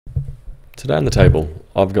Today on the table,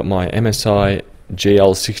 I've got my MSI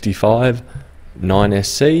GL65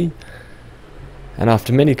 9SC, and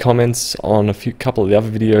after many comments on a couple of the other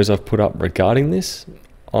videos I've put up regarding this,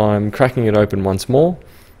 I'm cracking it open once more,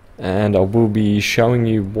 and I will be showing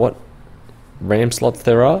you what RAM slots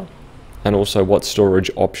there are and also what storage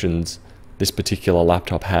options this particular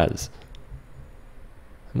laptop has.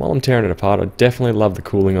 And while I'm tearing it apart, I definitely love the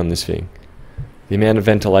cooling on this thing. The amount of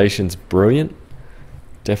ventilation's brilliant.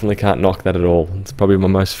 Definitely can't knock that at all. It's probably my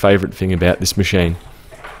most favourite thing about this machine.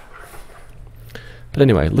 But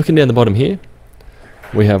anyway, looking down the bottom here,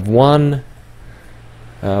 we have one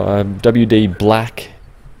WD black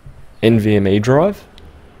NVMe drive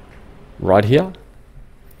right here.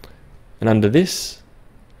 And under this,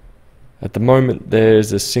 at the moment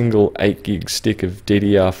there's a single 8 gig stick of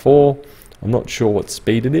DDR4. I'm not sure what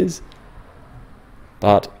speed it is,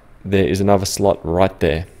 but there is another slot right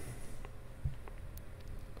there.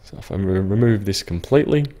 So if I remove this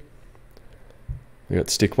completely, we got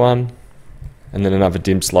stick 1 and then another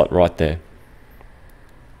DIMM slot right there.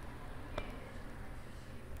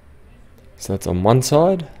 So that's on one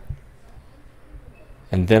side,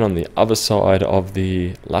 and then on the other side of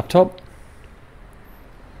the laptop,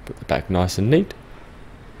 put the back nice and neat.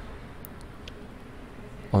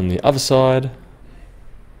 On the other side,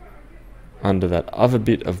 under that other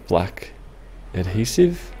bit of black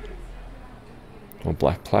adhesive or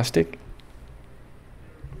black plastic,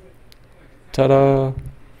 ta-da,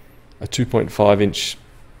 a 2.5 inch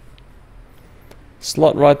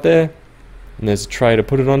slot right there, and there's a tray to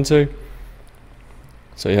put it onto,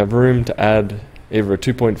 so you have room to add either a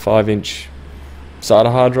 2.5 inch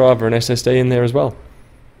SATA hard drive or an SSD in there as well.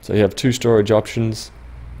 So you have 2 storage options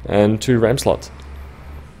and 2 RAM slots.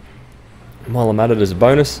 And while I'm at it, as a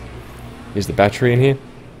bonus, is the battery in here,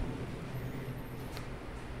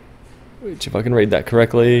 which, if I can read that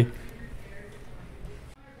correctly,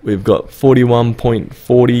 we've got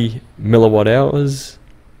 41.40 milliwatt hours,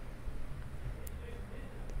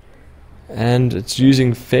 and it's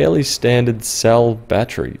using fairly standard cell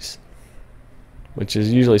batteries, which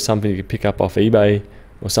is usually something you could pick up off eBay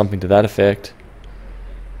or something to that effect,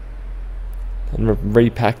 and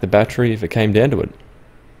repack the battery if it came down to it.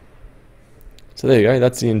 So there you go,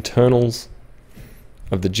 that's the internals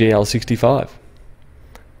of the GL65.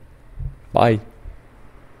 Bye.